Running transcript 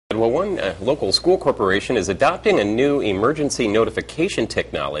Well, one local school corporation is adopting a new emergency notification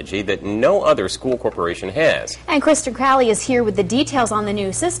technology that no other school corporation has. And Kristen Crowley is here with the details on the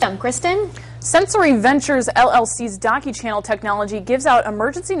new system. Kristen? Sensory Ventures LLC's DocuChannel technology gives out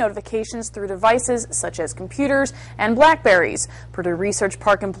emergency notifications through devices such as computers and Blackberries. Purdue Research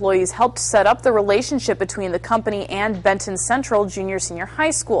Park employees helped set up the relationship between the company and Benton Central Junior-Senior High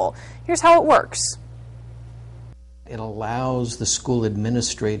School. Here's how it works. It allows the school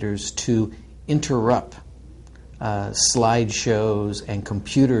administrators to interrupt slideshows and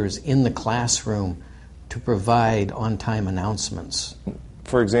computers in the classroom to provide on-time announcements.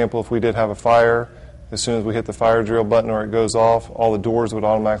 For example, if we did have a fire, as soon as we hit the fire drill button or it goes off, all the doors would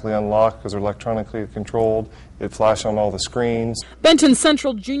automatically unlock because they're electronically controlled. It'd flash on all the screens. Benton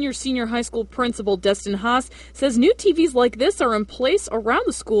Central Junior-Senior High School Principal Destin Haas says new TVs like this are in place around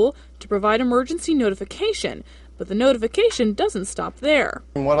the school to provide emergency notification. But the notification doesn't stop there.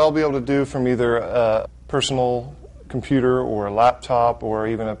 And what I'll be able to do from either a personal computer or a laptop or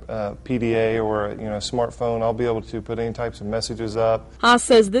even a PDA or a smartphone, I'll be able to put any types of messages up. Haas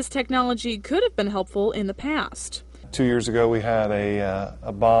says this technology could have been helpful in the past. 2 years ago we had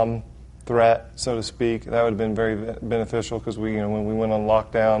a bomb threat, so to speak. That would have been very beneficial because when we went on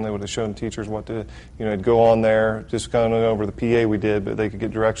lockdown, they would have shown teachers what to, it'd go on there, just kind of over the PA we did, but they could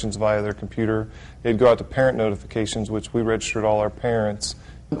get directions via their computer. It'd go out to parent notifications, which we registered all our parents.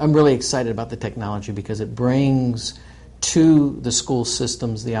 I'm really excited about the technology because it brings to the school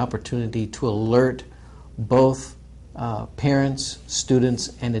systems the opportunity to alert both parents,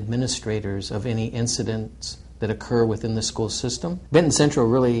 students, and administrators of any incidents that occur within the school system. Benton Central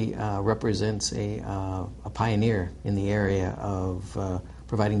really represents a pioneer in the area of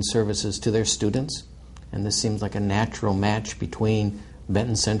providing services to their students, and this seems like a natural match between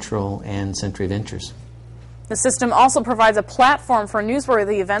Benton Central and Sensory Ventures. The system also provides a platform for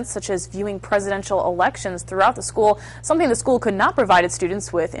newsworthy events such as viewing presidential elections throughout the school, something the school could not provide its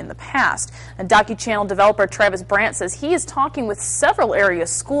students with in the past. And DocuChannel developer Travis Brandt says he is talking with several area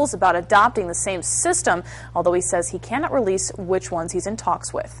schools about adopting the same system, although he says he cannot release which ones he's in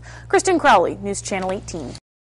talks with. Kristen Crowley, News Channel 18.